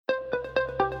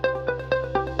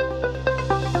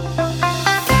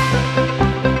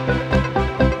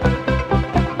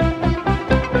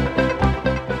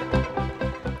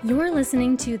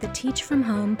listening to the Teach From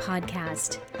Home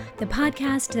podcast, the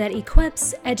podcast that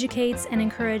equips, educates, and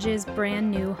encourages brand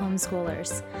new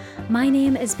homeschoolers. My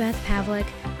name is Beth Pavlik.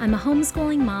 I'm a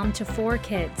homeschooling mom to 4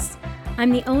 kids. I'm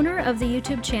the owner of the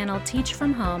YouTube channel Teach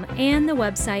From Home and the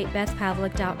website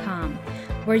bethpavlik.com,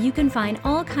 where you can find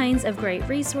all kinds of great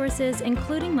resources,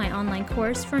 including my online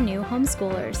course for new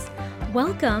homeschoolers.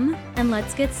 Welcome, and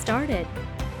let's get started.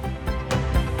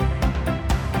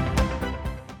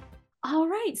 All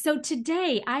right, so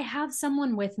today I have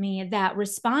someone with me that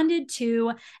responded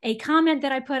to a comment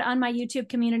that I put on my YouTube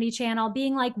community channel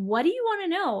being like, what do you want to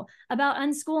know about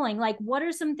unschooling? Like, what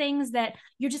are some things that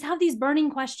you just have these burning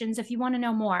questions if you want to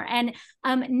know more? And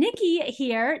Nikki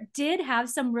here did have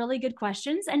some really good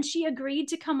questions, and she agreed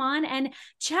to come on and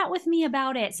chat with me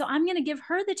about it. So I'm going to give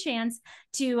her the chance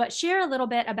to share a little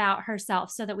bit about herself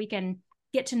so that we can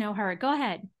get to know her. Go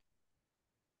ahead.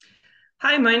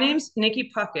 Hi, my name's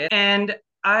Nikki Puckett, and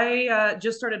I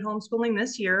just started homeschooling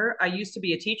this year. I used to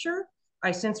be a teacher.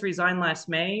 I since resigned last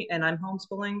May, and I'm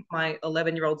homeschooling my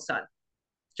 11-year-old son.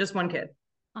 Just one kid.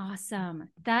 Awesome.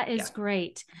 That is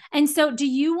great. And so do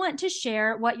you want to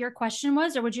share what your question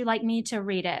was, or would you like me to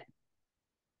read it?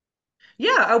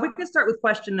 Yeah, we can start with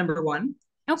question number 1.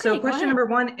 Okay, so question number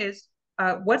 1 is,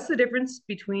 what's the difference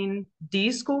between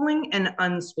deschooling and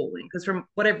unschooling? Because from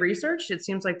what I've researched, it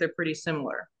seems like they're pretty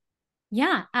similar.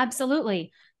 Yeah,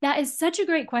 absolutely. That is such a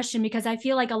great question because I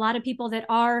feel like a lot of people that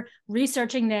are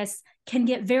researching this can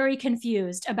get very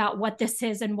confused about what this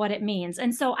is and what it means.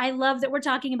 And so I love that we're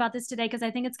talking about this today because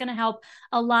I think it's going to help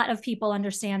a lot of people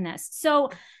understand this.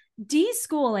 So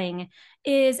deschooling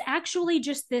is actually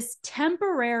just this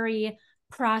temporary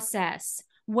process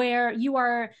where you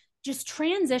are just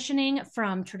transitioning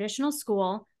from traditional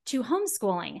school to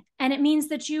homeschooling. And it means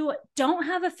that you don't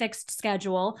have a fixed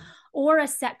schedule or a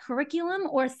set curriculum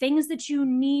or things that you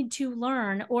need to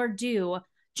learn or do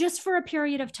just for a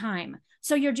period of time.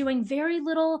 So you're doing very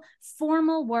little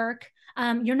formal work.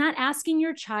 You're not asking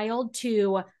your child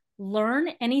to learn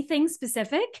anything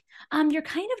specific. You're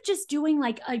kind of just doing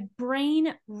like a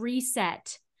brain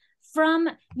reset from,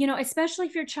 especially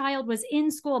if your child was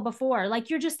in school before, like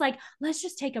you're just like, let's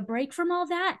just take a break from all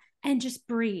that and just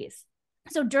breathe.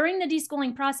 So during the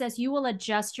deschooling process, you will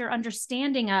adjust your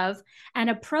understanding of and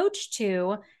approach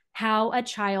to how a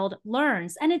child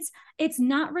learns. And it's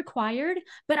not required,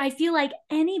 but I feel like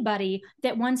anybody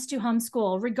that wants to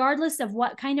homeschool, regardless of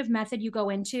what kind of method you go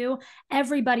into,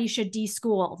 everybody should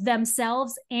deschool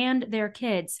themselves and their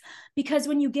kids. Because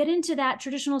when you get into that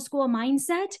traditional school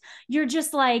mindset, you're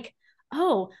just like,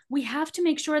 oh, we have to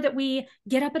make sure that we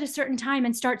get up at a certain time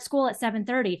and start school at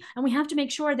 7:30. And we have to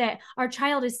make sure that our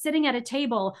child is sitting at a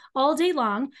table all day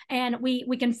long. And we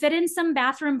can fit in some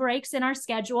bathroom breaks in our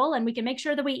schedule. And we can make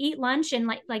sure that we eat lunch in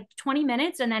like 20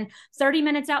 minutes and then 30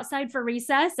 minutes outside for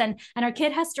recess. And our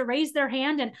kid has to raise their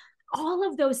hand and all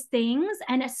of those things.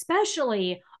 And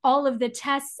especially all of the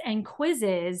tests and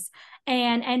quizzes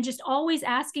and just always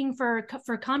asking for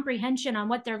comprehension on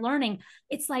what they're learning.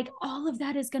 It's like all of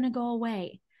that is going to go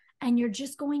away and you're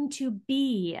just going to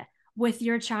be with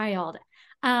your child.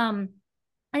 And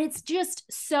it's just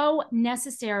so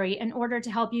necessary in order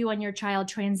to help you and your child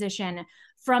transition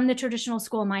from the traditional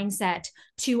school mindset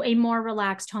to a more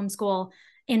relaxed homeschool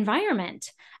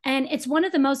environment. And it's one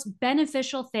of the most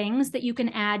beneficial things that you can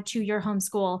add to your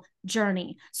homeschool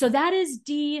journey. So that is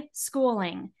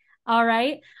deschooling. All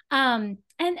right. And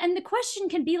the question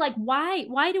can be like,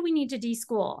 why do we need to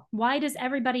deschool? Why does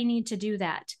everybody need to do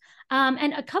that?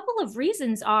 And a couple of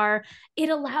reasons are it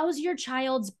allows your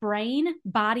child's brain,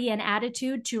 body, and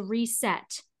attitude to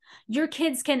reset. Your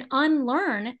kids can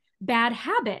unlearn bad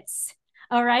habits.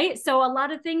 All right. So a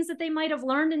lot of things that they might have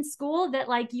learned in school that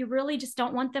like you really just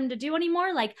don't want them to do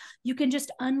anymore, like you can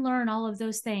just unlearn all of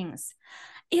those things.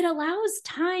 It allows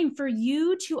time for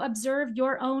you to observe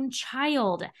your own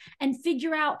child and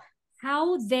figure out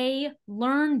how they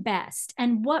learn best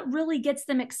and what really gets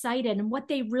them excited and what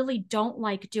they really don't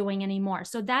like doing anymore.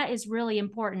 So that is really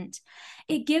important.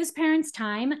 It gives parents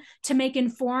time to make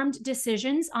informed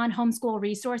decisions on homeschool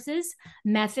resources,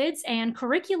 methods, and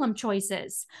curriculum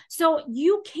choices. So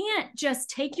you can't just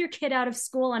take your kid out of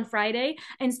school on Friday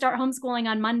and start homeschooling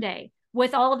on Monday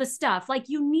with all of the stuff. Like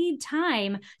you need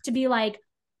time to be like,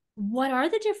 what are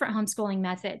the different homeschooling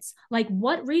methods? Like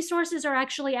what resources are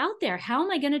actually out there? How am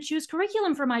I going to choose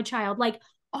curriculum for my child? Like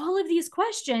all of these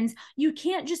questions, you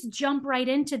can't just jump right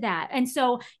into that. And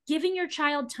so giving your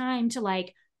child time to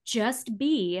like just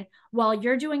be while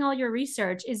you're doing all your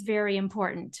research is very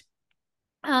important.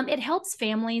 It helps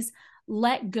families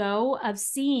let go of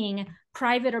seeing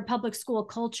private or public school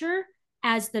culture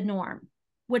as the norm.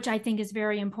 which I think is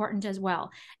very important as well.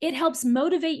 It helps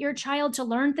motivate your child to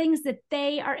learn things that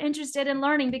they are interested in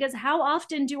learning, because how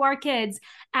often do our kids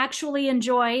actually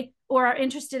enjoy or are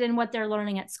interested in what they're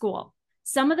learning at school?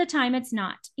 Some of the time it's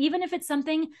not. Even if it's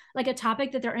something like a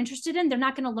topic that they're interested in, they're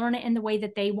not going to learn it in the way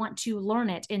that they want to learn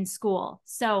it in school.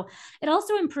 So it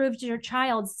also improves your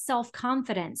child's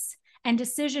self-confidence and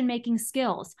decision-making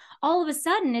skills. All of a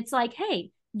sudden, it's like,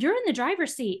 hey, you're in the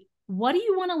driver's seat. What do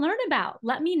you want to learn about?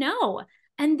 Let me know.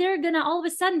 And they're going to all of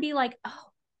a sudden be like, oh,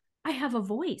 I have a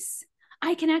voice.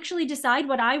 I can actually decide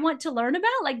what I want to learn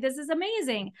about. Like, this is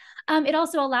amazing. It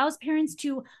also allows parents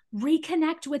to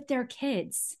reconnect with their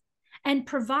kids and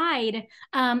provide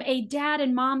a dad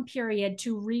and mom period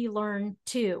to relearn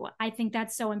too. I think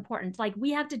that's so important. Like,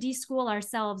 we have to deschool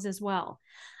ourselves as well.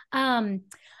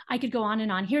 I could go on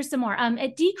and on. Here's some more.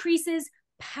 It decreases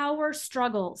power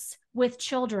struggles with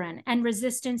children and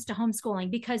resistance to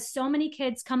homeschooling, because so many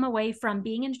kids come away from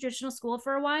being in traditional school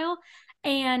for a while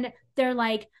and they're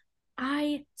like,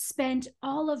 I spent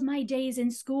all of my days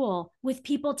in school with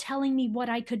people telling me what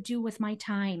I could do with my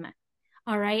time.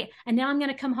 All right. And now I'm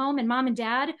going to come home and mom and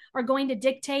dad are going to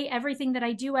dictate everything that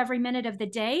I do every minute of the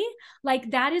day.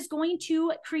 Like, that is going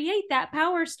to create that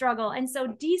power struggle. And so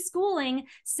deschooling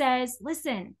says,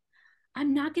 listen,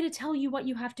 I'm not going to tell you what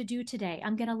you have to do today.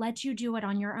 I'm going to let you do it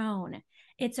on your own.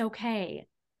 It's okay.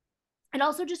 It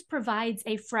also just provides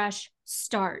a fresh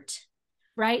start,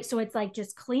 right? So it's like,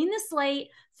 just clean the slate,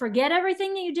 forget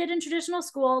everything that you did in traditional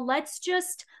school. Let's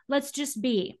just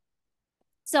be.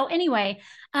 So anyway,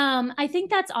 I think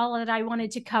that's all that I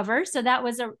wanted to cover. So that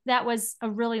was a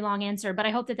really long answer, but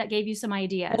I hope that gave you some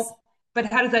ideas. Well, but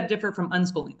how does that differ from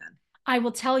unschooling then? I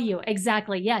will tell you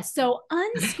exactly. Yes. So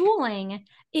unschooling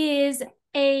is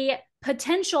a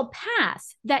potential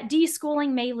path that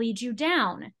deschooling may lead you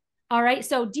down. All right.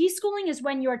 So deschooling is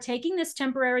when you're taking this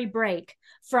temporary break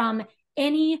from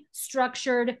any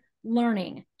structured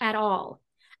learning at all.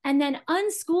 And then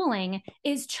unschooling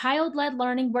is child-led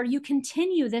learning, where you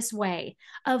continue this way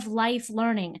of life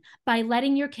learning by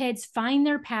letting your kids find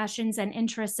their passions and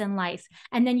interests in life.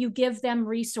 And then you give them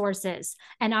resources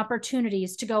and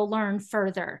opportunities to go learn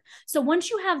further. So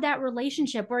once you have that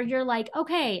relationship where you're like,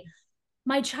 okay,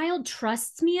 my child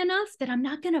trusts me enough that I'm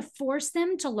not going to force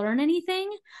them to learn anything,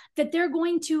 that they're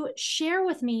going to share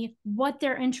with me what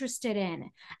they're interested in.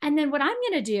 And then what I'm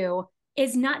going to do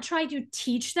is not try to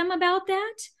teach them about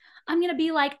that. I'm going to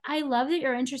be like, I love that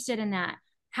you're interested in that.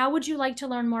 How would you like to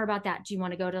learn more about that? Do you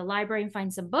want to go to the library and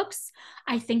find some books?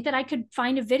 I think that I could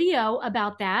find a video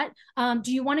about that.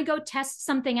 Do you want to go test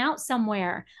something out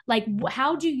somewhere? Like,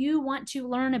 how do you want to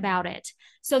learn about it?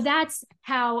 So that's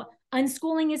how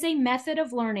unschooling is a method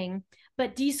of learning,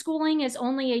 but deschooling is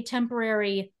only a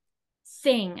temporary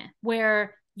thing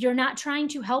where you're not trying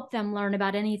to help them learn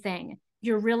about anything.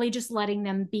 You're really just letting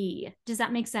them be. Does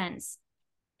that make sense?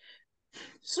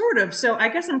 Sort of. So I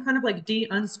guess I'm kind of like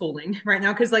de-unschooling right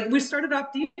now, because like we started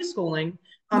off de-schooling,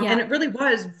 and Yeah. it really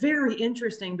was very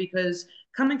interesting because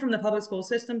coming from the public school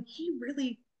system, he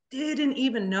really didn't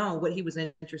even know what he was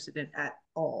interested in at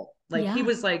all. Like he Yeah.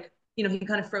 was like, he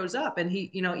kind of froze up, and he,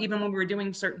 even when we were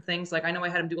doing certain things, like I know I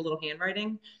had him do a little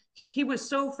handwriting, he was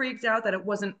so freaked out that it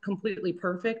wasn't completely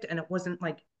perfect and it wasn't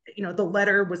like, the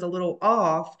letter was a little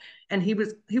off, and he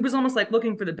was almost like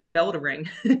looking for the bell to ring.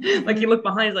 Like he Mm-hmm. looked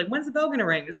behind, he's like, when's the bell gonna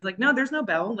ring? It's like, no, there's no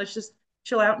bell, let's just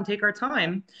chill out and take our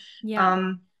time. Yeah.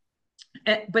 um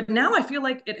but now I feel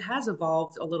like it has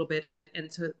evolved a little bit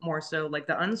into more so like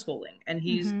the unschooling, and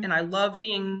Mm-hmm. I love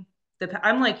being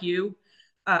I'm like you.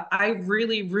 I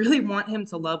really really want him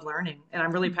to love learning, and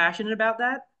I'm really passionate about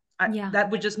that. Yeah.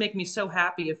 That would just make me so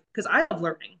happy, if because I love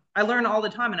learning. I learn all the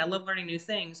time, and I love learning new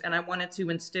things, and I wanted to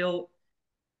instill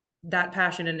that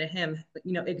passion into him,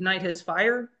 ignite his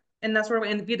fire, and that's where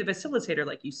and be the facilitator,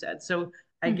 like you said. So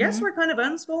I guess Mm-hmm. we're kind of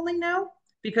unschooling now,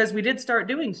 because we did start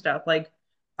doing stuff like,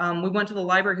 we went to the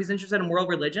library. He's interested in world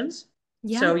religions.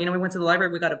 Yeah. So, we went to the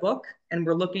library, we got a book, and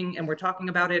we're looking and we're talking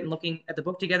about it and looking at the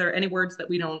book together. Any words that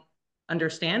we don't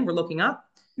understand, we're looking up.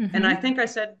 And I Mm-hmm. think I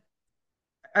said,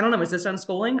 I don't know, is this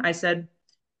unschooling? I said,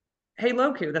 hey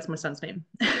Loku, that's my son's name.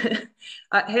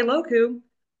 Hey Loku,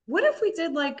 what if we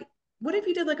did like what if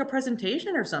you did like a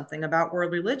presentation or something about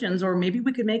world religions, or maybe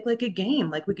we could make like a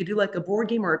game, like we could do like a board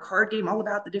game or a card game all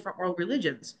about the different world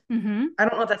religions. Mm-hmm. I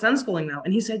don't know if that's unschooling though.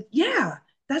 And he said, yeah,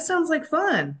 that sounds like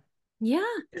fun. Yeah.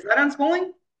 Is that unschooling?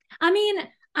 I mean,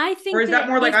 I Or think is that that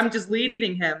more like if, I'm just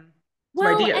leading him to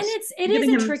well, and ideas? it I'm is giving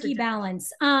a him tricky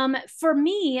suggestions. balance. For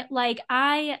me, like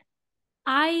I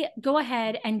go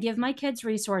ahead and give my kids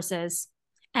resources,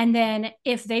 and then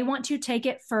if they want to take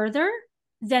it further,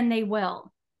 then they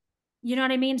will. You know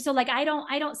what I mean? So like I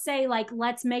don't say like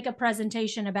let's make a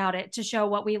presentation about it to show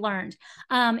what we learned.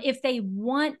 If they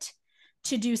want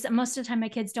to do some, most of the time my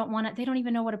kids don't want it, they don't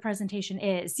even know what a presentation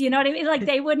is. You know what I mean? Like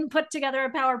they wouldn't put together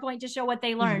a PowerPoint to show what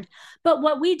they learned. But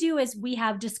what we do is we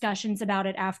have discussions about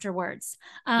it afterwards.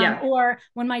 Yeah. Or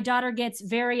when my daughter gets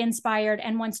very inspired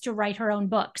and wants to write her own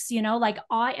books, you know, like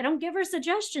I don't give her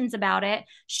suggestions about it.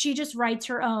 She just writes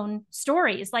her own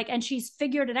stories. Like, and she's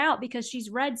figured it out because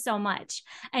she's read so much.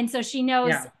 And so she knows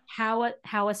Yeah.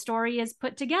 how a story is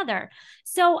put together.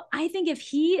 So I think if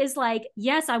he is like,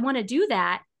 yes, I want to do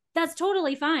that, that's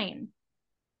totally fine.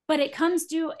 But it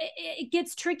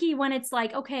gets tricky when it's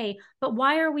like, okay, but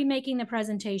why are we making the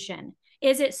presentation?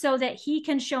 Is it so that he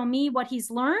can show me what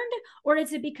he's learned, or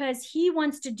is it because he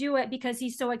wants to do it because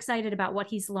he's so excited about what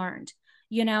he's learned?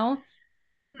 You know?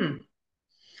 Hmm.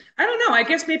 I don't know. I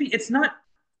guess maybe it's not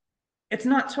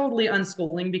totally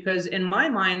unschooling because in my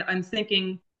mind, I'm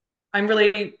thinking I'm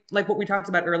really like what we talked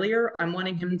about earlier. I'm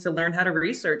wanting him to learn how to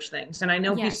research things. And I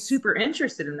know he's Yes. super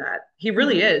interested in that. He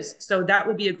really Mm-hmm. is. So that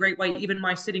would be a great way, even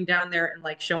my sitting down there and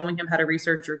like showing him how to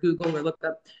research or Google or look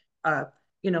up uh,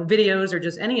 videos or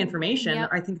just any information. Yep.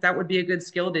 I think that would be a good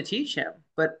skill to teach him.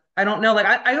 But I don't know. Like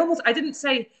I didn't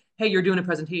say, hey, you're doing a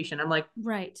presentation. I'm like,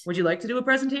 Right. would you like to do a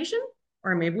presentation?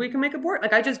 Or maybe we can make a board.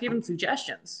 Like I just gave him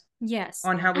suggestions Yes.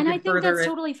 on how we And I could think further that's it.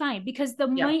 totally fine because the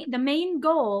Yeah. main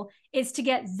goal is to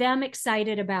get them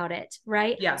excited about it,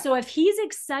 right? Yeah. So if he's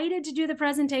excited to do the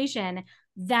presentation,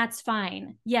 that's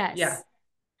fine. Yeah. Yes.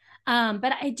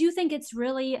 But I do think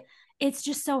it's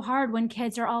just so hard when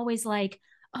kids are always like,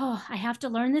 oh, I have to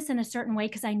learn this in a certain way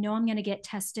because I know I'm going to get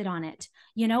tested on it.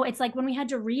 You know, it's like when we had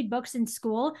to read books in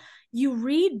school, you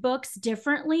read books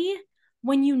differently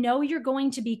when you know you're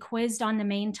going to be quizzed on the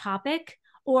main topic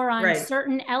or on Right.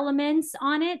 certain elements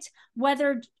on it,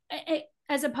 whether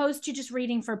as opposed to just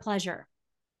reading for pleasure.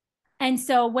 And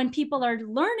so when people are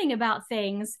learning about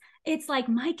things, it's like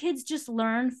my kids just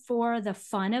learn for the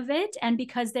fun of it and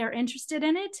because they're interested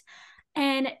in it.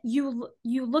 And you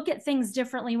look at things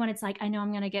differently when it's like, I know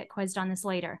I'm going to get quizzed on this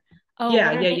later. Oh,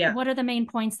 Yeah. Yeah. Yeah. what are the main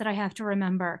points that I have to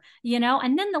remember? You know,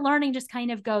 and then the learning just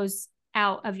kind of goes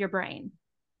out of your brain.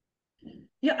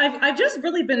 Yeah. I've just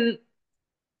really been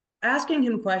asking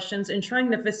him questions and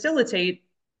trying to facilitate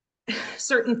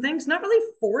certain things, not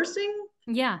really forcing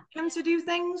Yeah. him to do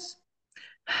things.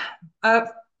 Uh,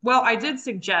 well, I did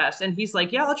suggest, and he's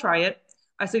like, "Yeah, I'll try it."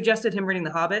 I suggested him reading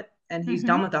The Hobbit, and he's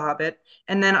done Mm-hmm. with The Hobbit.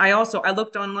 And then I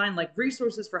looked online like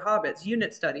resources for hobbits,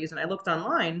 unit studies, and I looked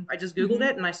online. I just Googled Mm-hmm.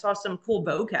 it, and I saw some cool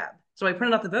vocab. So I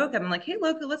printed off the vocab. I'm like, "Hey,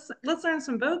 Loka, let's learn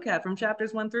some vocab from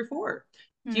chapters 1 through 4.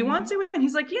 Do you want Mm-hmm. to?" And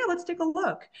he's like, "Yeah, let's take a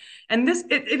look." And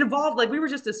it evolved like we were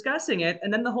just discussing it,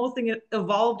 and then the whole thing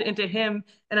evolved into him.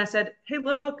 And I said, "Hey,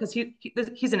 look, because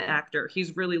he's an actor.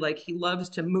 He's really like he loves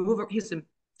to move.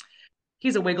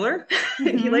 He's a wiggler. He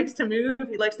Mm-hmm. likes to move.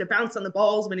 He likes to bounce on the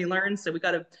balls when he learns. So we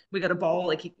got a ball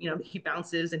like he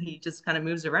bounces and he just kind of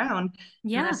moves around.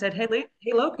 And I Yeah. said, hey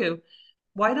Loku,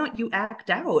 why don't you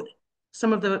act out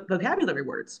some of the vocabulary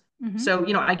words? Mm-hmm. So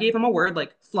I gave him a word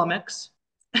like flummox.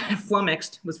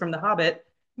 Flummoxed was from The Hobbit.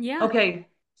 Yeah. Okay,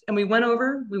 and we went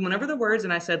over the words,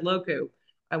 and I said, Loku,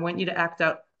 I want you to act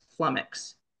out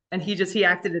flummox. And he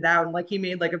acted it out and like he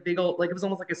made like a big old like it was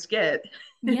almost like a skit.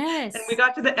 And we Yes.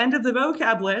 got to the end of the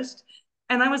vocab list,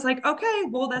 and I was like, okay,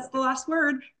 well, that's the last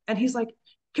word. And he's like,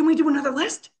 can we do another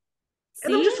list?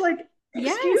 And I'm See? just like,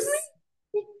 excuse Yes.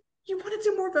 me? You want to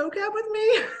do more vocab with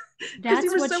me? Because he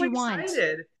That's was what so you want.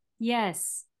 excited.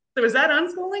 Yes. So is that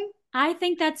unschooling? I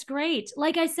think that's great.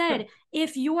 Like I said,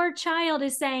 if your child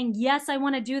is saying, yes, I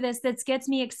want to do this, that gets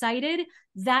me excited,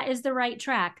 that is the right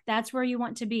track. That's where you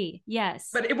want to be.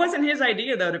 Yes. But it wasn't his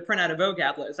idea though to print out a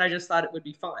vocab list. I just thought it would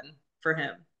be fun for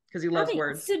him because he I loves mean,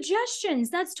 words. suggestions,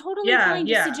 that's totally Yeah, fine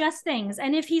to yeah, suggest things.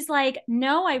 And if he's like,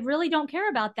 no, I really don't care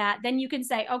about that, then you can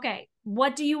say, okay,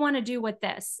 what do you want to do with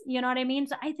this? You know what I mean?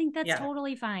 So I think that's yeah.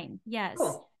 totally fine. Yes.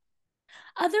 Cool.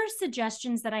 Other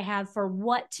suggestions that I have for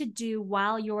what to do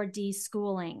while you're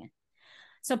deschooling.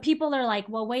 So people are like,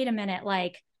 well, wait a minute,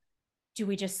 like, do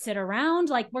we just sit around?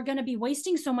 Like, we're going to be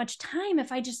wasting so much time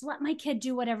if I just let my kid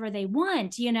do whatever they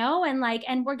want, you know? And like,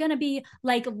 and we're going to be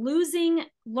like losing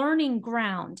learning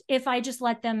ground if I just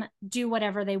let them do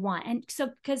whatever they want. And so,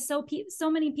 because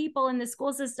so many people in the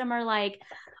school system are like,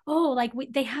 oh, like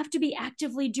they have to be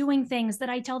actively doing things that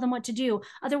I tell them what to do.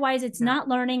 Otherwise, it's Yeah. not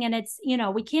learning and it's,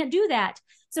 we can't do that.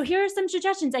 So here are some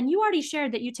suggestions. And you already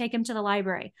shared that you take him to the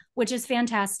library, which is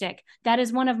fantastic. That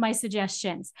is one of my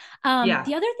suggestions. Yeah.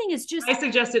 The other thing is I just,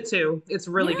 suggest it too. It's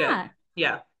really good. yeah,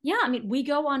 Yeah. Yeah, I mean, we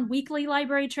go on weekly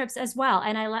library trips as well,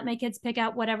 and I let my kids pick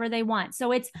out whatever they want.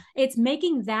 So it's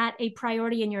making that a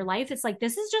priority in your life. It's like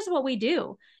this is just what we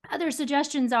do. Other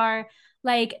suggestions are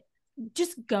like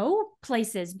just go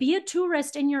places, be a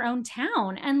tourist in your own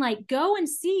town, and like go and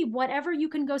see whatever you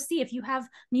can go see. If you have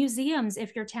museums,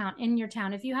 if your town in your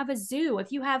town, if you have a zoo,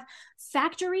 if you have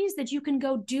factories that you can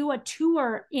go do a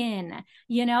tour in,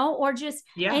 or just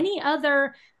Yeah. any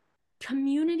other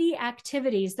community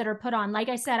activities that are put on. Like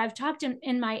I said, I've talked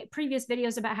in my previous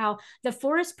videos about how the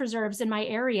forest preserves in my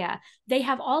area, they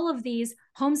have all of these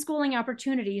homeschooling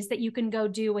opportunities that you can go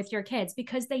do with your kids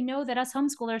because they know that us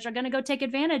homeschoolers are going to go take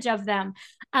advantage of them.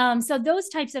 So those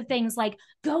types of things, like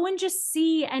go and just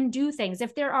see and do things.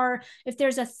 If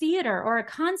there's a theater or a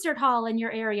concert hall in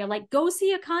your area, like go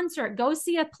see a concert, go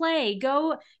see a play,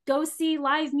 go see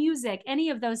live music,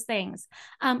 any of those things.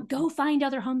 Go find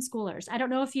other homeschoolers. I don't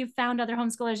know if you've found other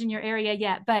homeschoolers in your area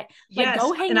yet, but like Yes.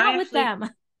 go hang And out with them.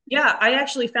 yeah, I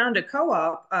actually found a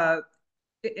co-op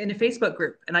in a Facebook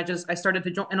group, and I started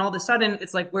to join, and all of a sudden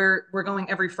it's like we're going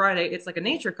every Friday. It's like a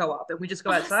nature co-op, and we just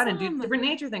go outside and do Awesome. different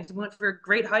nature things. We went for a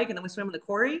great hike, and then we swim in the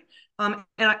quarry.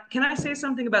 Can I say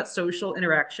something about social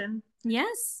interaction?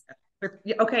 Yes.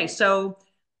 Okay, so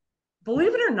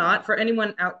believe it or not, for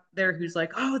anyone out there who's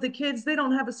like, oh, the kids, they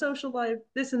don't have a social life,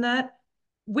 this and that,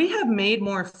 we have made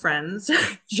more friends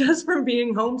just from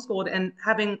being homeschooled and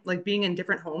having like being in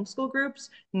different homeschool groups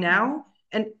Mhm. now.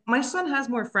 And my son has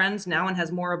more friends now and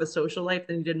has more of a social life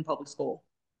than he did in public school,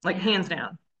 like Yeah. hands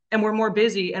down. And we're more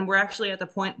busy, and we're actually at the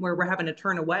point where we're having to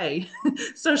turn away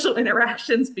social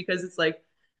interactions because it's like,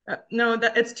 no,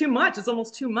 that it's too much. It's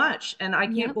almost too much. And I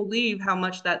can't Yep. believe how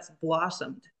much that's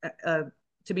blossomed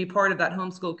to be part of that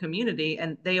homeschool community.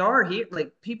 And they are here,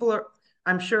 like people are,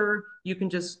 I'm sure you can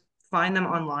just find them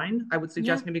online. I would Yeah.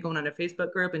 suggest maybe going on a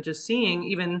Facebook group and just seeing,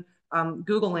 even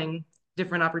Googling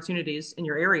different opportunities in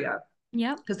your area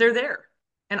Yep. because they're there.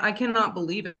 And I cannot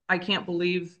believe it. I can't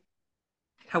believe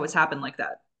how it's happened like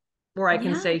that. Where I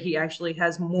can Yeah. say he actually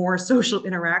has more social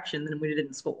interaction than we did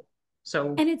in school.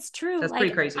 So And it's true. that's pretty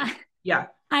Like crazy. Yeah.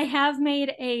 I have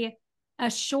made a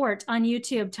short on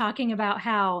YouTube talking about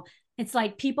how it's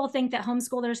like people think that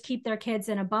homeschoolers keep their kids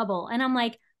in a bubble. And I'm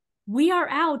like, we are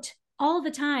out all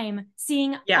the time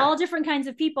seeing Yeah. all different kinds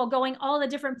of people going all the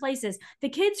different places. The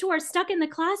kids who are stuck in the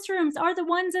classrooms are the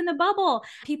ones in the bubble.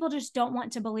 People just don't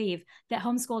want to believe that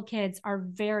homeschooled kids are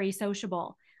very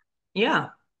sociable. Yeah.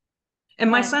 And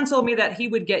my But son told me that he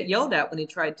would get yelled at when he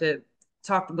tried to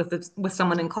talk with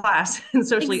someone in class and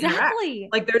socially interact. exactly.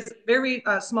 Like there's very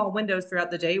small windows throughout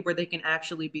the day where they can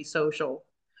actually be social,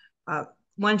 uh,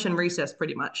 lunch and recess,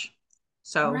 pretty much.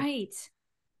 So Right.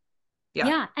 yeah,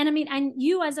 Yeah. And I mean, and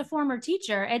you as a former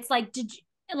teacher, it's like, did you,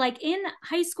 like in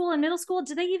high school and middle school,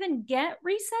 do they even get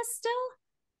recess still?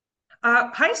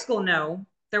 high school, no,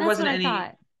 there That's what wasn't I any.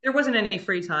 thought. There wasn't any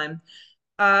free time.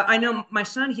 I know my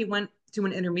son, he went to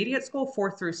an intermediate school,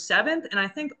 fourth through seventh, and I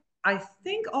think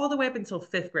all the way up until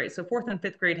fifth grade. So fourth and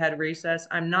fifth grade had recess.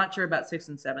 I'm not sure about sixth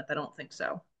and seventh. I don't think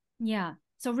so. Yeah.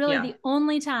 So really Yeah. the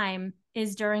only time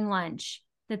is during lunch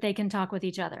that they can talk with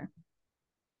each other.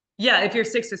 Yeah, if you're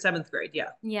sixth or seventh grade, yeah.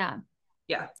 Yeah.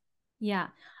 Yeah. Yeah.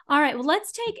 All right. Well,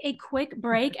 let's take a quick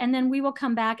break and then we will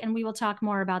come back and we will talk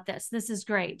more about this. This is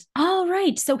great. All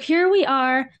right. So here we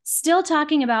are, still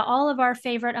talking about all of our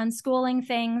favorite unschooling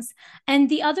things. And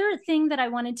the other thing that I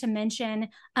wanted to mention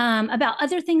about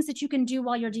other things that you can do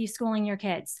while you're deschooling your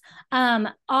kids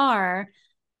are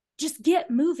just get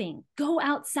moving, go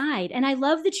outside. And I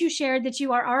love that you shared that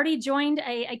you are already joined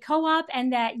a co-op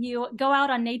and that you go out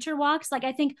on nature walks. Like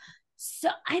I think so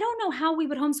I don't know how we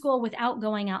would homeschool without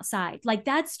going outside. Like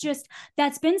that's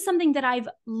been something that I've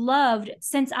loved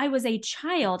since I was a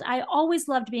child. I always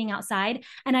loved being outside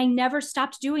and I never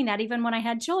stopped doing that even when I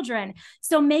had children.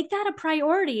 So make that a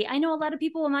priority. I know a lot of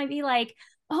people might be like,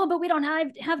 oh, but we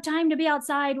don't have time to be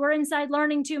outside. We're inside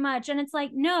learning too much. And it's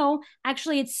like, no,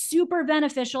 actually, it's super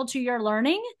beneficial to your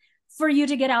learning for you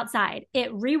to get outside.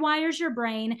 It rewires your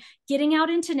brain. Getting out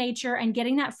into nature and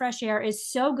getting that fresh air is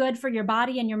so good for your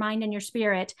body and your mind and your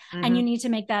spirit. And you Hmm. need to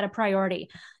make that a priority.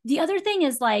 The other thing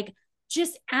is like,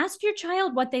 just ask your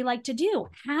child what they like to do.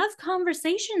 Have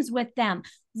conversations with them.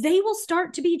 They will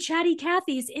start to be chatty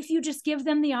Cathys if you just give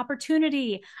them the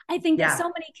opportunity. I think that Yeah. so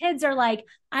many kids are like,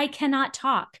 I cannot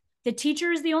talk. The teacher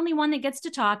is the only one that gets to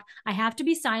talk. I have to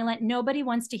be silent. Nobody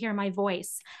wants to hear my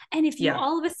voice. And if you Yeah.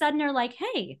 all of a sudden are like,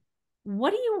 hey,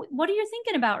 what are you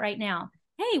thinking about right now?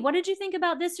 Hey, what did you think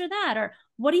about this or that? Or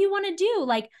what do you want to do?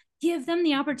 Like give them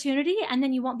the opportunity and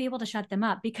then you won't be able to shut them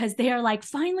up because they are like,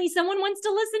 finally, someone wants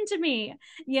to listen to me,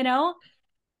 you know?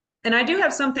 And I do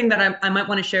have something that I might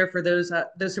want to share for those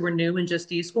who are new and just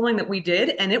deschooling that we did,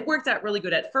 and it worked out really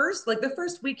good at first. Like the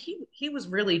first week, he was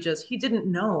really just he didn't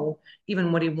know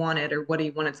even what he wanted or what he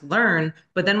wanted to learn.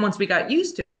 But then once we got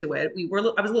used to it,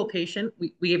 I was a little patient.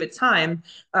 We gave it time.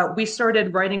 We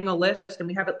started writing a list, and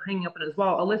we have it hanging up on his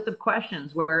wall, a list of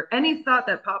questions where any thought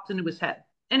that pops into his head,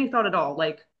 any thought at all,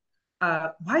 like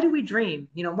why do we dream?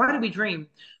 Why do we dream?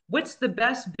 What's the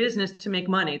best business to make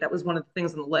money? That was one of the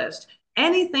things on the list.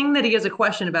 Anything that he has a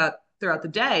question about throughout the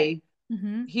day,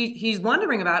 Mm-hmm. he's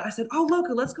wondering about. I said, "Oh,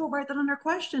 Loka, let's go write that on our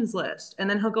questions list." And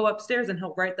then he'll go upstairs and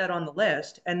he'll write that on the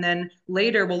list. And then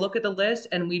later we'll look at the list,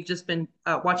 and we've just been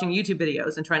watching YouTube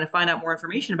videos and trying to find out more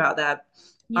information about that.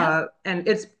 Yep. And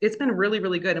it's been really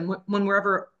really good. And when we're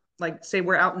ever like say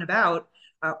we're out and about,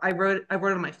 I wrote it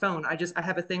on my phone. I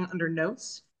have a thing under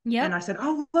notes, and Yep. I said,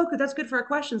 "Oh, look, that's good for a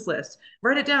questions list.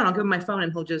 Write it down. I'll give him my phone,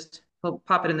 and he'll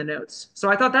pop it in the notes." So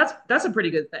I thought that's a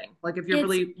pretty good thing. Like if you're It's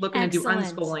really looking to do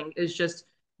excellent. unschooling, is just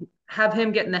have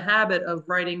him get in the habit of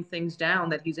writing things down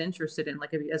that he's interested in, like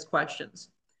if he has questions.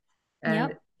 And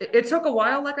Yep. it took a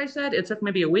while, like I said, it took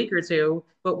maybe a week or two,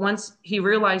 but once he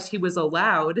realized he was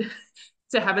allowed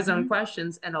to have his own Mm-hmm.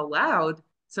 questions and allowed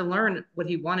to learn what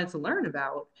he wanted to learn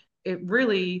about,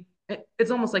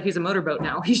 it's almost like he's a motorboat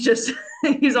now. He's just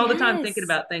he's all the time thinking Yes.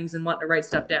 about things and wanting to write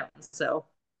stuff down. So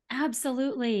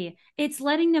Absolutely. It's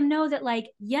letting them know that, like,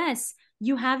 yes,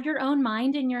 you have your own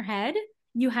mind in your head,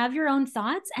 you have your own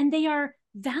thoughts, and they are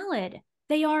valid.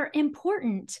 They are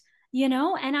important,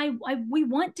 and we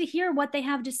want to hear what they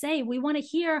have to say. We want to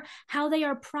hear how they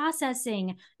are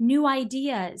processing new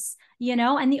ideas,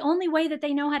 and the only way that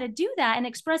they know how to do that and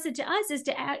express it to us is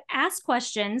to ask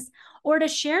questions or to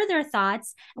share their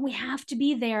thoughts. And we have to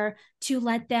be there to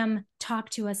let them talk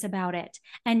to us about it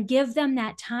and give them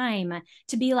that time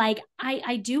to be like,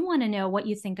 I do want to know what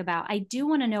you think about. I do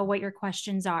want to know what your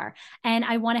questions are. And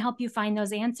I want to help you find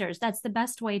those answers. That's the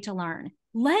best way to learn.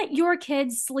 Let your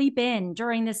kids sleep in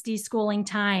during this deschooling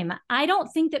time. I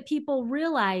don't think that people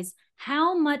realize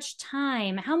how much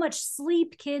time, how much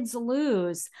sleep kids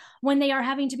lose when they are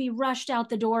having to be rushed out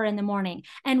the door in the morning.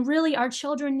 And really, our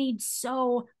children need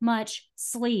so much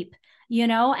sleep.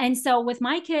 And so with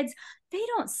my kids, they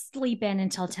don't sleep in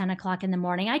until 10 o'clock in the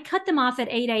morning. I cut them off at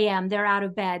 8 a.m. They're out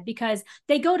of bed because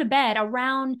they go to bed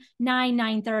around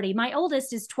 9:30. My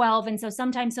oldest is 12. And so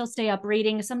sometimes he'll stay up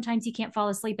reading. Sometimes he can't fall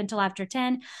asleep until after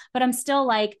 10. But I'm still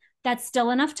like, that's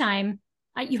still enough time.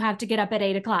 You have to get up at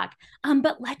 8 o'clock.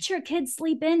 But let your kids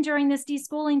sleep in during this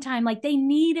deschooling time. Like they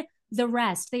need the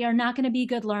rest. They are not going to be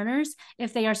good learners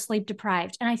if they are sleep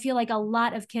deprived. And I feel like a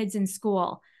lot of kids in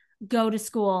school go to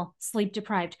school sleep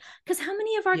deprived, because how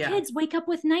many of our yeah. kids wake up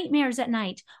with nightmares at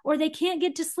night, or they can't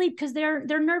get to sleep because they're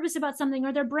nervous about something,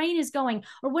 or their brain is going,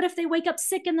 or what if they wake up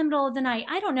sick in the middle of the night?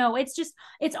 I don't know.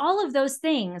 It's all of those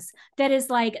things that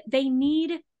is like they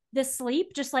need the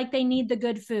sleep just like they need the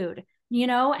good food, and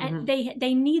Mm-hmm.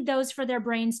 they need those for their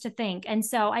brains to think. And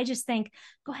so I just think,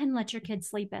 go ahead and let your kids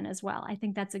sleep in as well. I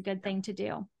think that's a good thing to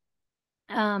do.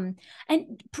 um,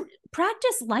 and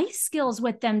practice life skills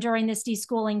with them during this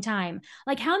deschooling time.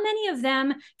 Like, how many of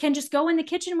them can just go in the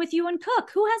kitchen with you and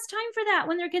cook? Who has time for that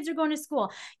when their kids are going to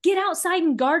school? Get outside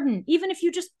and garden, even if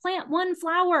you just plant one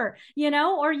flower,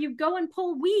 or you go and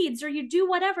pull weeds, or you do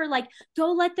whatever. Like,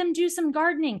 go let them do some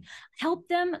gardening. Help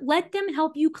them, let them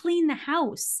help you clean the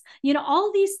house.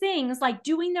 All these things, like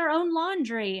doing their own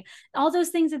laundry, all those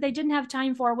things that they didn't have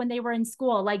time for when they were in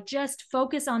school. Like, just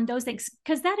focus on those things,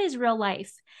 because that is real life.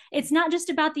 It's not just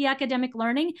about the academic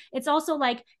learning. It's also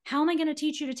like, how am I going to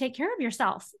teach you to take care of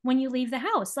yourself when you leave the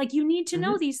house? Like, you need to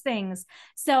know Mm-hmm. these things.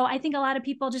 So I think a lot of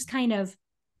people just kind of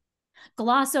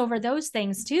gloss over those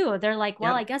things too. They're like,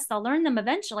 well, I Yep. guess they'll learn them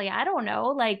eventually. I don't know.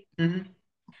 Like, Mm-hmm.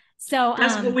 so,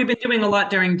 That's what we've been doing a lot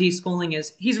during deschooling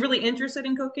is he's really interested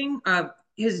in cooking.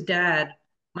 His dad,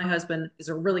 my husband, is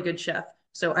a really good chef.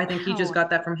 So I think he just wow. got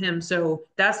that from him. So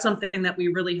that's something that we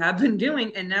really have been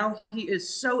doing. And now he is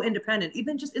so independent,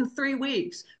 even just in 3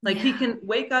 weeks. Like he Yeah. can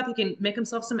wake up, he can make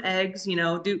himself some eggs,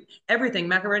 do everything,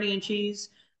 macaroni and cheese.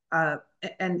 Uh,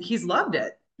 and he's loved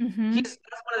it. Mm-hmm. That's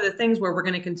one of the things where we're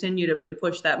going to continue to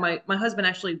push that. My husband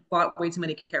actually bought way too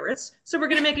many carrots, so we're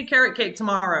going to make a carrot cake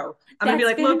tomorrow. I'm going to be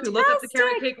That's like, look up the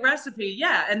carrot fantastic. cake recipe,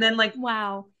 yeah, and then like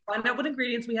Wow. find out what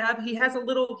ingredients we have. He has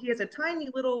a tiny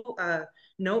little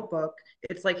notebook.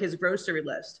 It's like his grocery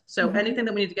list. So Mm-hmm. anything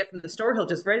that we need to get from the store, he'll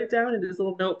just write it down in his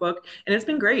little notebook, and it's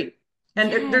been great. And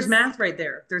there's Yes. math right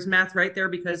there. There's math right there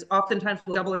because oftentimes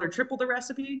we'll double or triple the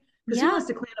recipe because who Yeah. wants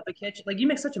to clean up a kitchen? Like you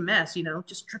make such a mess,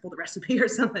 just triple the recipe or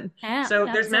something. Yeah. So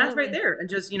there's math right Absolutely. there, and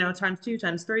just times two,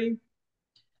 times three.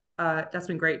 That's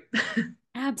been great.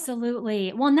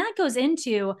 Absolutely. Well, and that goes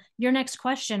into your next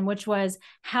question, which was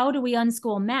how do we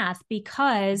unschool math?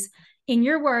 Because in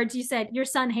your words, you said your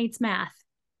son hates math.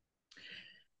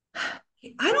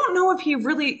 I don't know if he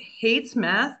really hates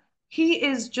math. He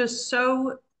is just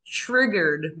so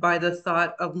triggered by the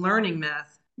thought of learning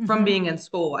math from Mm-hmm. being in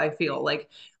school, I feel like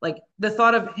the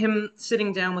thought of him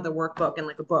sitting down with a workbook and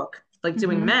like a book, like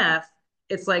doing Mm-hmm. math,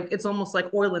 it's almost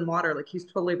like oil and water. Like he's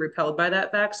totally repelled by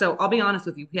that fact. So I'll be honest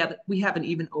with you, we haven't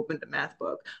even opened a math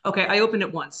book. Okay, I opened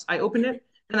it once. I opened it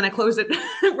and then I closed it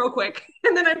real quick.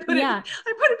 And then Yeah.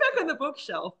 I put it back on the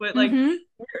bookshelf. But like Mm-hmm.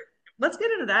 let's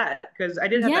get into that because I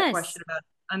did have that Yes. question about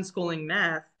unschooling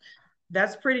math.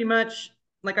 That's pretty much,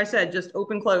 like I said, just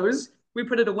open close. We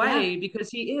put it Yeah. away because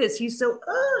he's so,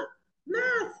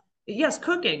 math. Yes,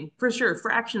 cooking for sure,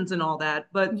 fractions and all that.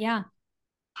 But Yeah.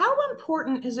 how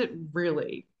important is it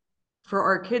really for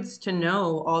our kids to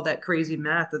know all that crazy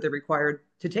math that they're required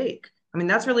to take? I mean,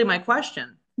 that's really my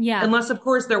question. Yeah. Unless, of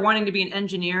course, they're wanting to be an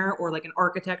engineer or like an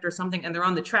architect or something, and they're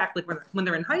on the track. Like when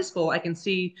they're in high school, I can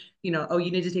see, oh,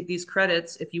 you need to take these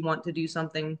credits if you want to do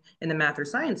something in the math or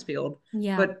science field.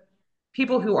 Yeah. But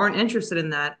people who aren't interested in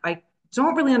that, I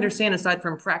don't really understand aside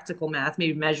from practical math,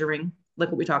 maybe measuring, like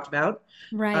what we talked about.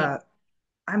 Right. Uh,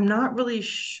 I'm not really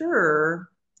sure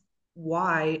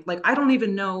why, like, I don't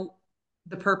even know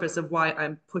the purpose of why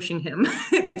I'm pushing him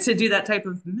to do that type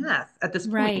of math at this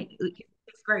point. Right. Like,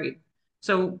 it's great.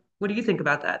 So, what do you think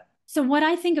about that? So, what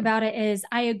I think about it is,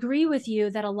 I agree with you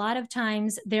that a lot of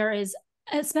times there is,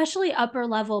 especially upper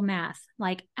level math,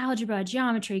 like algebra,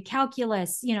 geometry,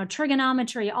 calculus,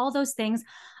 trigonometry, all those things.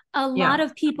 A lot Yeah.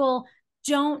 of people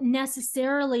don't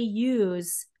necessarily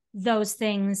use those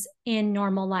things in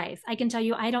normal life. I can tell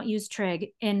you, I don't use trig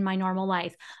in my normal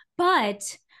life, but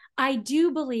I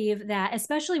do believe that,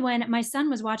 especially when my son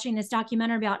was watching this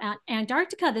documentary about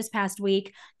Antarctica this past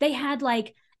week, they had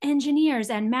like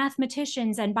engineers and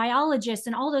mathematicians and biologists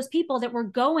and all those people that were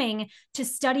going to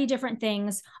study different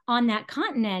things on that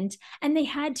continent. And they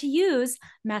had to use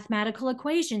mathematical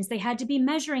equations. They had to be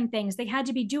measuring things. They had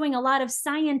to be doing a lot of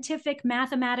scientific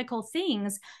mathematical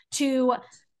things to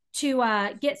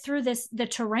get through the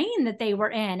terrain that they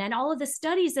were in, and all of the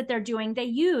studies that they're doing. They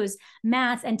use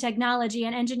math and technology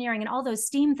and engineering and all those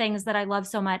STEAM things that I love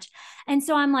so much. And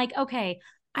so I'm like, okay,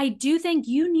 I do think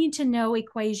you need to know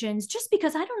equations, just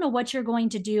because I don't know what you're going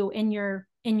to do in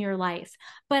your life.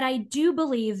 But I do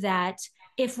believe that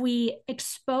if we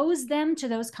expose them to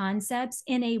those concepts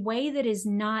in a way that is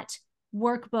not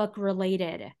workbook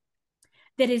related,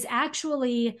 that is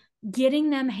actually getting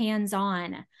them hands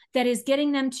on, that is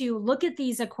getting them to look at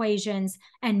these equations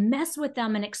and mess with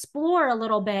them and explore a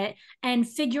little bit and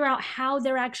figure out how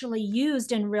they're actually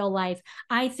used in real life,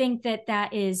 I think that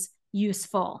that is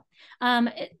useful. Um,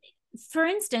 for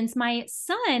instance, my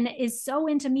son is so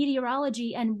into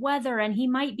meteorology and weather, and he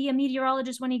might be a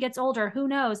meteorologist when he gets older. Who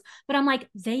knows? But I'm like,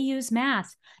 they use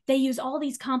math. They use all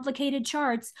these complicated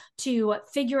charts to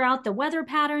figure out the weather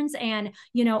patterns, and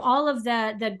all of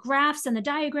the graphs and the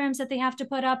diagrams that they have to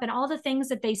put up and all the things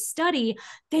that they study.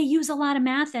 They use a lot of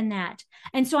math in that.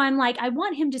 And so I'm like, I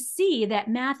want him to see that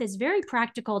math is very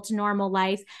practical to normal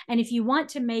life. And if you want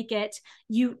to make it,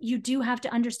 you do have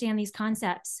to understand these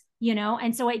concepts.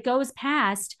 And so it goes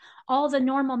past all the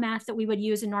normal math that we would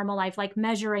use in normal life, like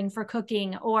measuring for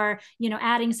cooking, or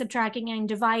adding, subtracting, and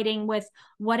dividing with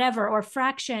whatever, or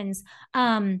fractions.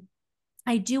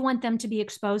 I do want them to be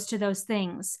exposed to those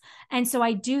things. And so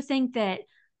I do think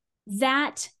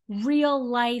that real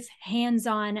life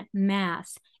hands-on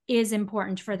math is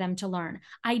important for them to learn.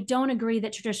 I don't agree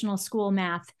that traditional school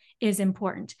math is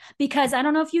important, because I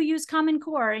don't know if you use Common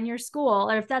Core in your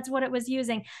school, or if that's what it was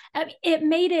using. It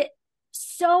made it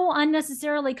so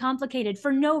unnecessarily complicated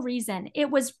for no reason.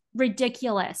 It was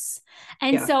ridiculous.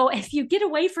 And Yeah. so if you get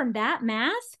away from that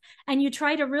math and you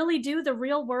try to really do the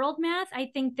real world math, I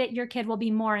think that your kid will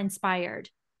be more inspired.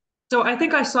 So I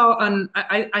think I saw on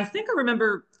I think I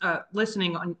remember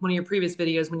listening on one of your previous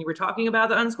videos when you were talking about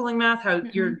the unschooling math, how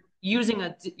Mm-hmm.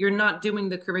 you're not doing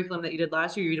the curriculum that you did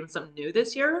last year, you're doing something new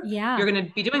this year. Yeah. You're going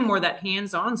to be doing more of that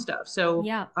hands-on stuff. So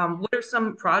Yeah. what are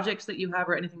some projects that you have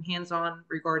or anything hands-on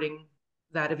regarding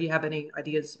that, if you have any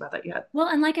ideas about that yet? Well,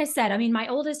 and like I said, I mean, my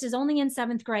oldest is only in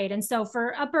seventh grade. And so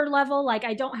for upper level, like,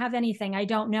 I don't have anything, I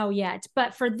don't know yet.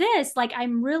 But for this, like,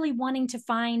 I'm really wanting to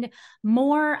find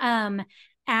more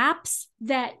apps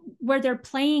that where they're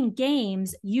playing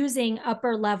games using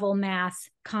upper level math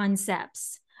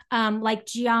concepts. Like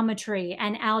geometry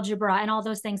and algebra and all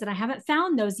those things. And I haven't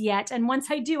found those yet. And once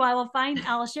I do,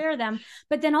 I'll share them.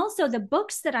 But then also the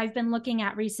books that I've been looking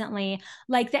at recently,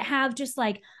 like that have just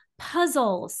like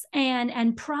puzzles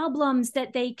and problems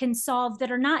that they can solve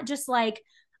that are not just like,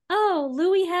 oh,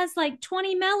 Louis has like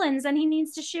 20 melons and he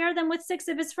needs to share them with six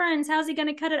of his friends. How's he going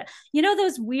to cut it? You know,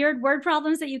 those weird word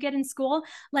problems that you get in school,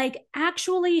 like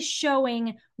actually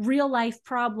showing real life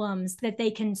problems that they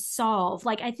can solve.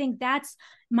 Like, I think that's,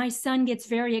 my son gets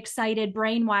very excited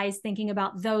brain wise thinking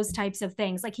about those types of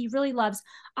things. Like, he really loves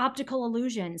optical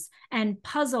illusions and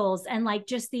puzzles and like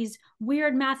just these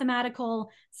weird mathematical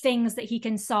things that he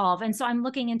can solve. And so I'm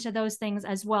looking into those things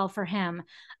as well for him.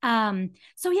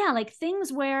 So yeah, like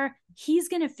things where he's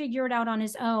going to figure it out on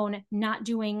his own, not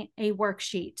doing a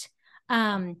worksheet.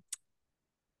 Um,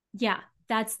 yeah,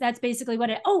 that's basically what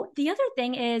it. Oh, the other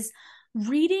thing is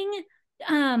reading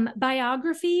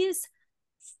biographies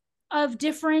of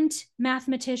different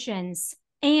mathematicians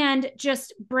and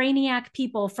just brainiac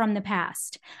people from the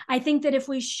past. I think that if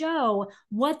we show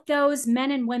what those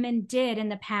men and women did in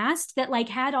the past that like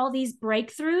had all these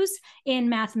breakthroughs in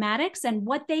mathematics and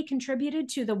what they contributed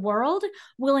to the world,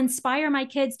 will inspire my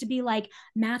kids to be like,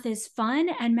 math is fun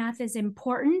and math is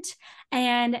important,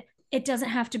 and it doesn't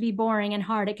have to be boring and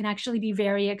hard. It can actually be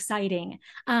very exciting.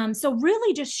 So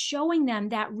really just showing them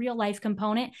that real life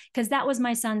component, because that was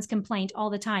my son's complaint all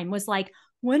the time, was like,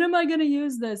 when am I going to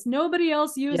use this? Nobody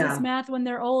else uses Yeah. math when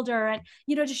they're older. And,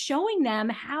 you know, just showing them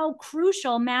how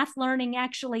crucial math learning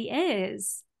actually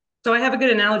is. So I have a good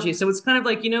analogy. So it's kind of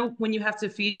like, when you have to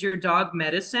feed your dog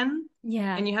medicine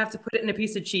Yeah. and you have to put it in a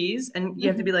piece of cheese and you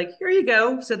have to Mm-hmm. be like, here you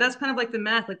go. So that's kind of like the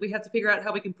math. Like we have to figure out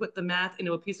how we can put the math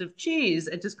into a piece of cheese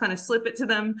and just kind of slip it to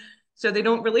them so they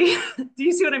don't really, do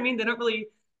you see what I mean?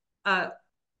 Uh,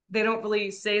 they don't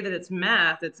really say that it's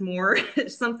math. It's more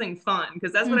something fun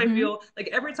because that's what I Mm-hmm. feel like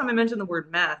every time I mention the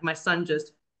word math, my son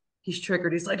just, he's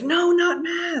triggered. He's like, no, not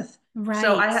math.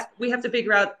 So Right. we have to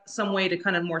figure out some way to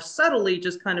kind of more subtly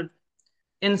just kind of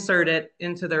insert it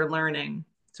into their learning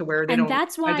to where they And don't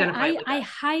that's why identify it with I that.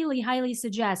 highly, highly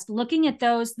suggest looking at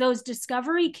those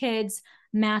Discovery Kids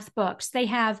math books. They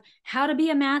have how to be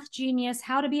a math genius,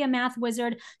 how to be a math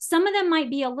wizard. Some of them might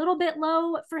be a little bit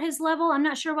low for his level. I'm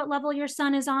not sure what level your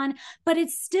son is on, but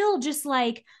it's still just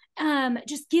like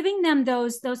just giving them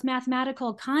those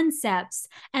mathematical concepts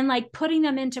and like putting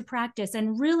them into practice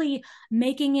and really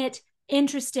making it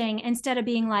interesting instead of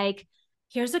being like,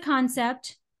 here's a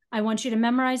concept, I want you to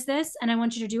memorize this and I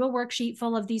want you to do a worksheet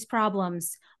full of these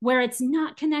problems where it's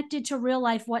not connected to real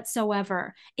life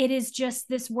whatsoever. It is just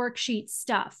this worksheet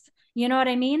stuff. You know what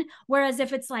I mean? Whereas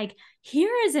if it's like,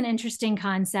 here is an interesting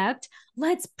concept,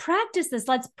 let's practice this.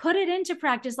 Let's put it into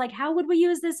practice. Like, how would we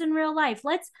use this in real life?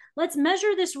 Let's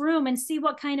measure this room and see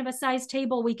what kind of a size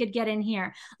table we could get in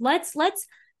here. Let's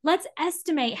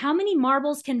estimate how many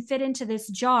marbles can fit into this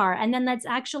jar, and then let's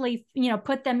actually,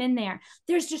 put them in there.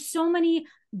 There's just so many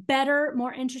better,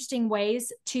 more interesting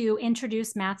ways to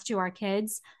introduce math to our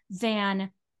kids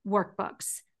than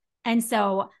workbooks. And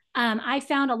so I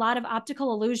found a lot of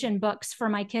optical illusion books for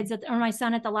my kids or my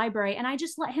son at the library, and I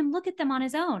just let him look at them on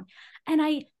his own. And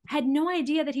I had no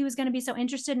idea that he was going to be so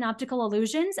interested in optical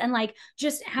illusions and like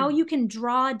just how you can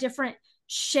draw different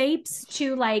shapes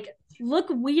to like look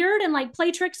weird and like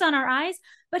play tricks on our eyes.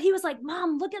 But he was like,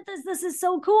 Mom, look at this. This is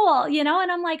so cool, And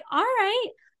I'm like, all right,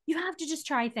 you have to just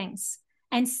try things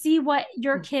and see what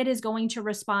your kid is going to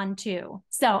respond to.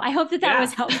 So I hope that that Yeah.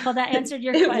 was helpful. That answered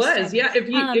your It was. question. Yeah. If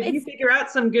you It's figure out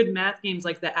some good math games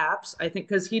like the apps, I think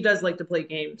because he does like to play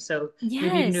games. So maybe you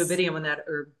can do a yes, video on that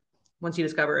or once you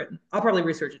discover it. I'll probably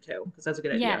research it too, because that's a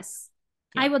good idea. yes.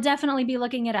 Yeah. I will definitely be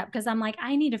looking it up because I'm like,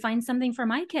 I need to find something for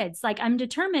my kids. Like, I'm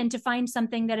determined to find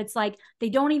something that it's like they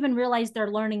don't even realize they're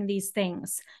learning these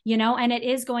things, and it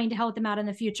is going to help them out in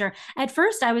the future. At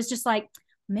first, I was just like,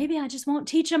 maybe I just won't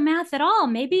teach them math at all.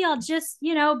 Maybe I'll just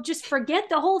forget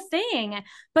the whole thing.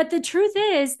 But the truth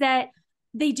is that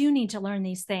they do need to learn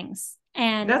these things.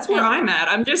 That's where And I'm at.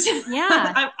 I'm just,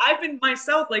 yeah, I've been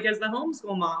myself, like as the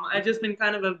homeschool mom, I've just been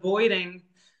kind of avoiding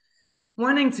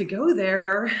wanting to go there,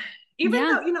 even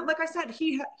yeah, though like I said,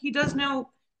 he does know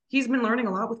he's been learning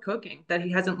a lot with cooking that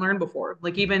he hasn't learned before.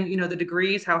 Like even the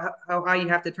degrees, how high you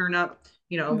have to turn up,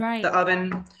 the right.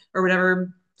 oven or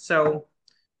whatever. So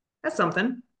that's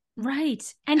something. Right.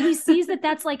 And he sees that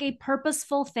that's like a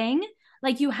purposeful thing.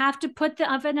 Like you have to put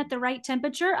the oven at the right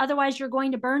temperature. Otherwise, you're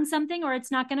going to burn something or it's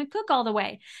not going to cook all the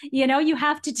way. You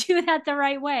have to do that the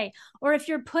right way. Or if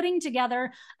you're putting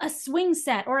together a swing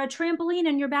set or a trampoline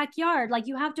in your backyard, like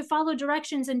you have to follow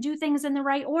directions and do things in the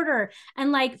right order.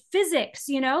 And like physics,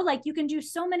 like you can do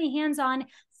so many hands on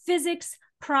physics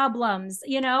problems,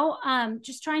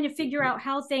 just trying to figure out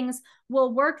how things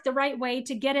will work the right way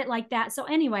to get it like that. So,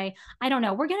 anyway, I don't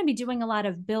know. We're going to be doing a lot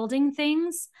of building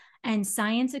things and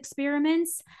science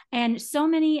experiments and so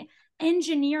many.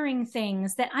 engineering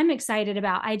things that I'm excited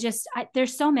about.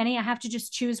 There's so many. I have to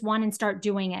just choose one and start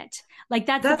doing it. Like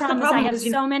that's the That's the problem is I problem have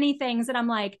because so many things that I'm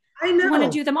like, I I want to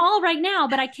know do them all right now,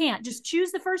 but I can't. Just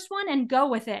choose the first one and go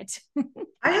with it.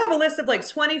 I have a list of like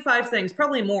 25 things,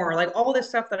 probably more, like all this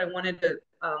stuff that I wanted to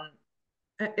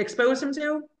expose him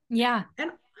to. Yeah.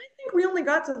 And I think we only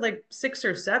got to like 6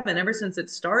 or 7 ever since it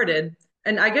started.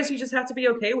 And I guess you just have to be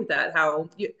okay with that, how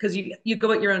because you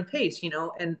go at your own pace,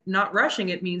 and not rushing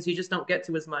it means you just don't get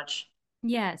to as much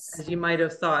Yes. as you might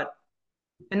have thought.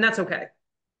 And that's okay.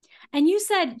 And you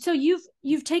said so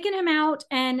you've taken him out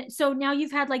and so now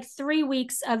you've had like 3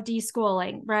 weeks of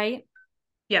deschooling, right?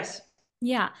 Yes.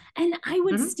 Yeah. And I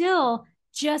would Hmm. still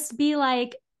just be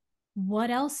like, what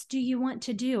else do you want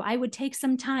to do? I would take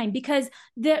some time because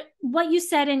the what you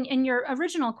said in your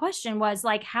original question was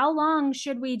like, how long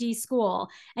should we deschool?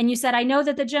 And you said, I know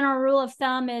that the general rule of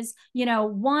thumb is,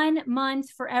 1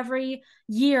 month for every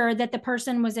year that the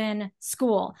person was in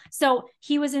school. So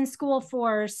he was in school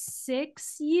for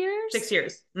 6 years. 6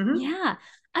 years. Hmm. Yeah.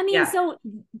 I mean, Yeah. so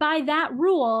by that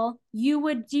rule, you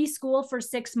would deschool for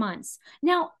 6 months.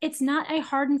 Now, it's not a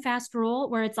hard and fast rule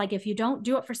where it's like if you don't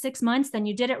do it for 6 months, then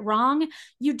you did it wrong.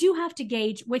 You do have to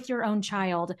gauge with your own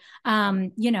child,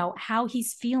 how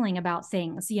he's feeling about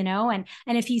things, and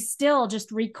if he still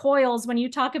just recoils when you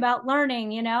talk about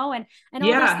learning, and all those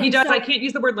Yeah, he things. does. I So, can't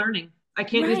use the word learning. I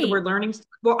can't use the right. word learning.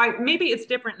 Well, I maybe it's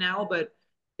different now, but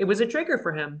it was a trigger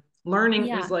for him. Learning is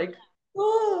Yeah. like,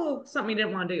 oh, something he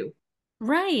didn't want to do.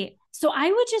 Right. So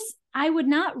I would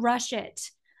not rush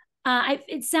it.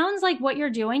 It sounds like what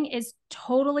you're doing is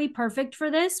totally perfect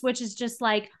for this, which is just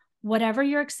like whatever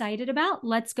you're excited about,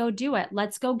 let's go do it.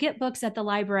 Let's go get books at the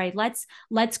library.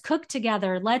 Let's cook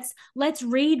together. Let's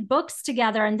read books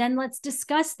together and then let's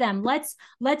discuss them. Let's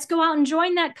go out and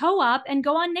join that co-op and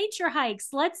go on nature hikes.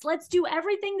 Let's do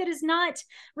everything that is not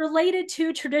related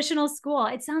to traditional school.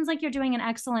 It sounds like you're doing an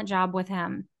excellent job with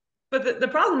him. But the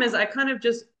problem is, I kind of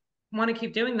just want to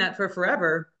keep doing that for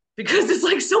forever because it's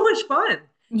like so much fun.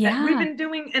 We've Yeah, been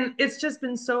doing, and it's just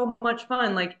been so much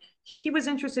fun. Like he was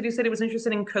interested, he said he was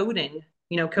interested in coding,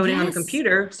 coding on the yes,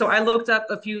 computer. So I looked up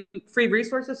a few free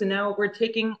resources and now we're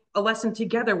taking a lesson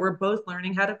together. We're both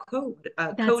learning how to code,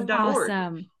 that's code.org.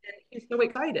 awesome. And he's so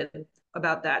excited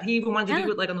about that. He even wanted to Yeah.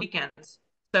 do it like on the weekends.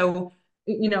 So,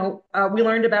 we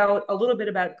learned about a little bit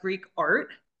about Greek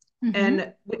art Mm-hmm.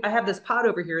 and I have this pot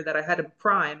over here that I had him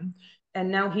prime,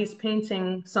 and now he's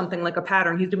painting something like a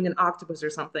pattern. He's doing an octopus or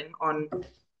something on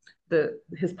the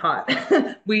his pot.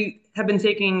 We've been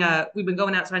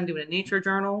going outside and doing a nature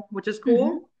journal, which is Mm-hmm.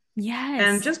 cool, and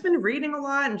Yes. just been reading a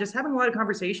lot and just having a lot of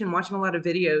conversation, watching a lot of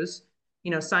videos,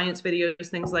 science videos,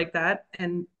 things like that.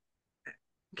 And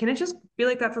can it just be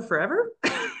like that for forever?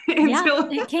 Yeah, Until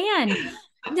it can.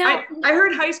 I Now, I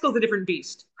heard high school's a different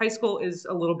beast. High school is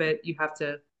a little bit you have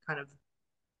to kind of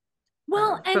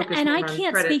well, and focus and I more on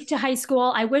can't speak to credits. high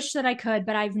school. I wish that I could,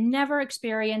 but I've never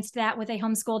experienced that with a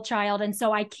homeschooled child, and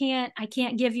so I can't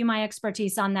give you my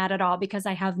expertise on that at all because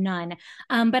I have none.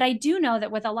 But I do know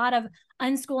that with a lot of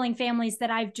unschooling families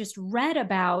that I've just read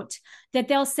about, that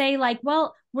they'll say like,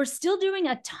 "Well, we're still doing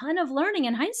a ton of learning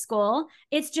in high school.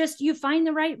 It's just you find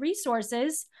the right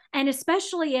resources, and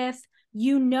especially if."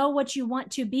 You know what you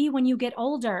want to be when you get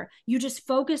older. You just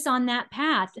focus on that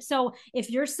path. So if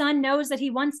your son knows that he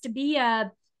wants to be I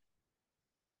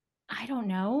don't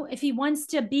know, if he wants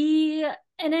to be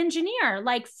an engineer,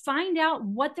 like find out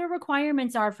what their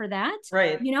requirements are for that,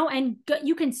 Right. and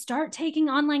you can start taking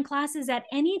online classes at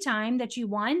any time that you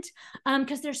want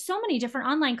because there's so many different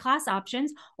online class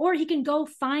options, or he can go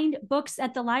find books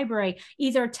at the library,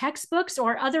 either textbooks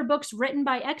or other books written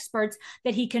by experts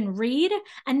that he can read.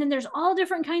 And then there's all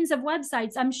different kinds of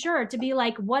websites, I'm sure, to be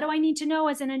like, what do I need to know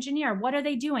as an engineer? What are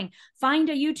they doing? Find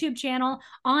a YouTube channel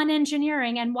on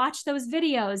engineering and watch those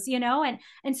videos,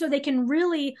 and so they can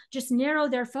really just narrow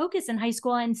their focus in high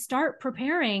school and start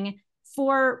preparing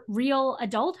for real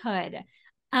adulthood.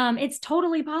 It's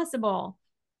totally possible.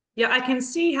 Yeah, I can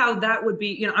see how that would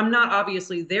be. I'm not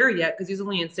obviously there yet because he's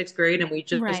only in 6th grade and we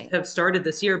just Right. have started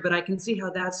this year, but I can see how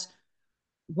that's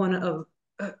one of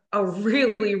a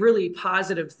really, really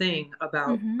positive thing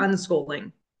about Mm-hmm.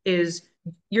 unschooling is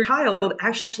your child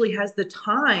actually has the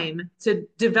time to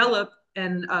develop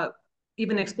and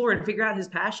even explore and figure out his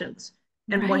passions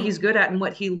and what Right. he's good at and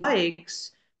what he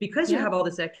likes because you Yep. have all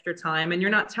this extra time and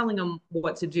you're not telling them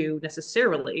what to do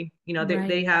necessarily. They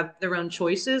Right. have their own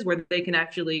choices where they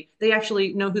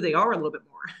actually know who they are a little bit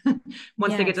more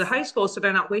once they get to Yes. high school, so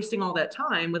they're not wasting all that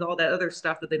time with all that other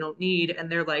stuff that they don't need,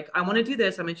 and they're like, I want to do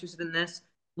this, I'm interested in this,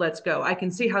 let's go. I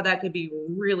can see how that could be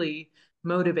really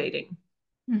motivating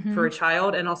for Mm-hmm. a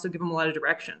child and also give them a lot of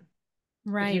direction. if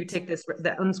you Right. take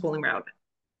the unschooling route.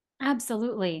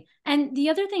 Absolutely. And the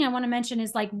other thing I want to mention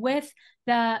is like with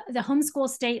the homeschool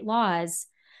state laws,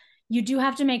 you do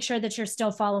have to make sure that you're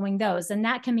still following those. And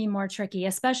that can be more tricky,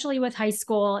 especially with high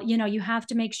school. You have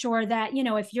to make sure that,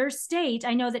 if your state,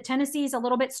 I know that Tennessee is a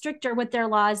little bit stricter with their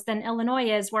laws than Illinois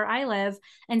is where I live.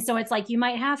 And so it's like you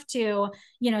might have to,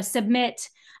 submit,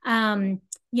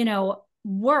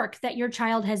 work that your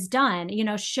child has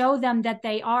done, show them that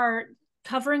they are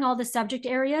covering all the subject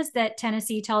areas that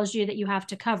Tennessee tells you that you have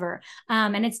to cover.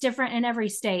 And it's different in every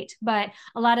state, but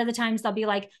a lot of the times they'll be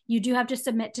like, you do have to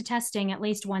submit to testing at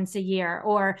least once a year,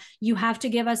 or you have to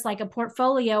give us like a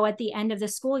portfolio at the end of the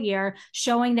school year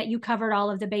showing that you covered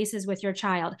all of the bases with your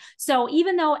child. So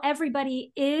even though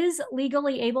everybody is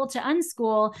legally able to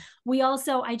unschool,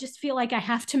 I just feel like I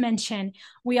have to mention,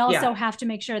 we also Yeah. have to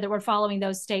make sure that we're following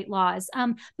those state laws.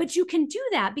 But you can do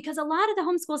that because a lot of the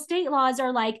homeschool state laws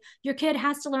are like, your kid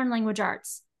has to learn language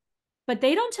arts, but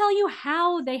they don't tell you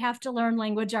how they have to learn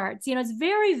language arts. It's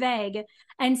very vague.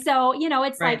 And so,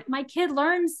 it's Right. like my kid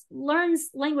learns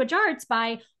language arts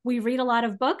by, we read a lot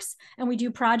of books and we do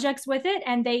projects with it,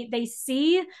 and they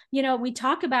see, we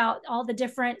talk about all the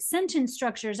different sentence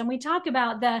structures, and we talk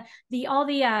about the all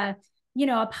the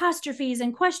apostrophes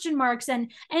and question marks and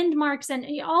end marks and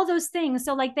all those things.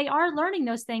 So like they are learning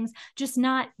those things, just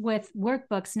not with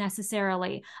workbooks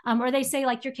necessarily. Or they say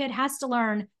like your kid has to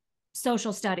learn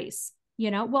social studies.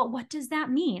 Well, what does that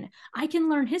mean? I can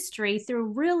learn history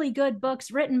through really good books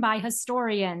written by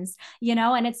historians,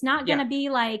 and it's not going Yeah. to be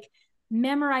like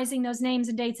memorizing those names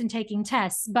and dates and taking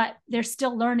tests, but they're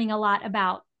still learning a lot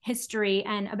about history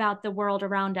and about the world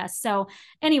around us. So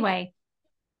anyway,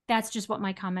 that's just what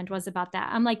my comment was about that.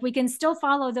 I'm like, we can still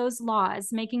follow those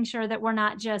laws, making sure that we're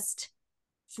not just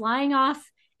flying off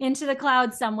into the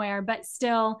clouds somewhere, but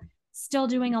still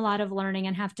doing a lot of learning,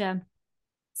 and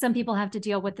some people have to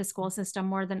deal with the school system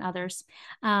more than others.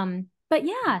 But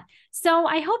yeah, so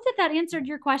I hope that answered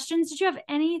your questions. Did you have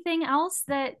anything else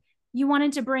that you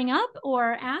wanted to bring up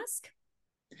or ask?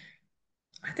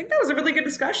 I think that was a really good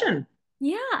discussion.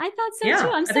 Yeah, I thought so too.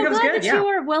 Yeah, I'm I think so that was glad good. that you Yeah.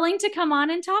 were willing to come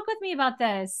on and talk with me about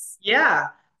this. Yeah.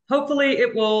 Hopefully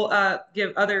it will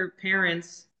give other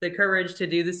parents the courage to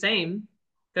do the same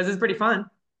because it's pretty fun.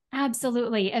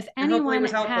 Absolutely. If And hopefully it anyone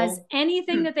was has helpful.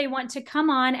 anything that they want to come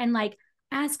on and like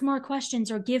ask more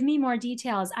questions or give me more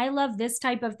details, I love this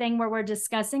type of thing where we're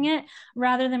discussing it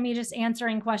rather than me just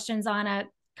answering questions on a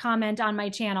comment on my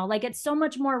channel. Like it's so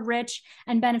much more rich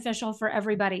and beneficial for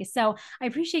everybody. So I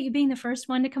appreciate you being the first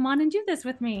one to come on and do this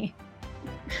with me.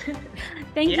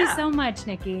 Thank you Yeah. so much,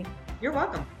 Nikki. You're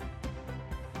welcome.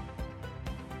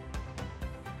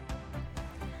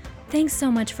 Thanks so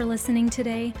much for listening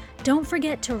today. Don't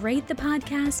forget to rate the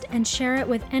podcast and share it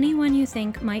with anyone you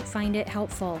think might find it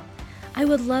helpful. I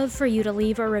would love for you to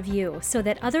leave a review so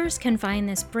that others can find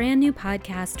this brand new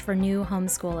podcast for new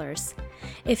homeschoolers.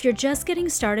 If you're just getting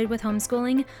started with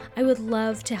homeschooling, I would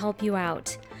love to help you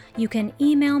out. You can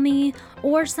email me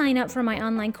or sign up for my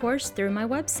online course through my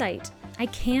website. I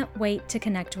can't wait to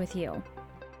connect with you.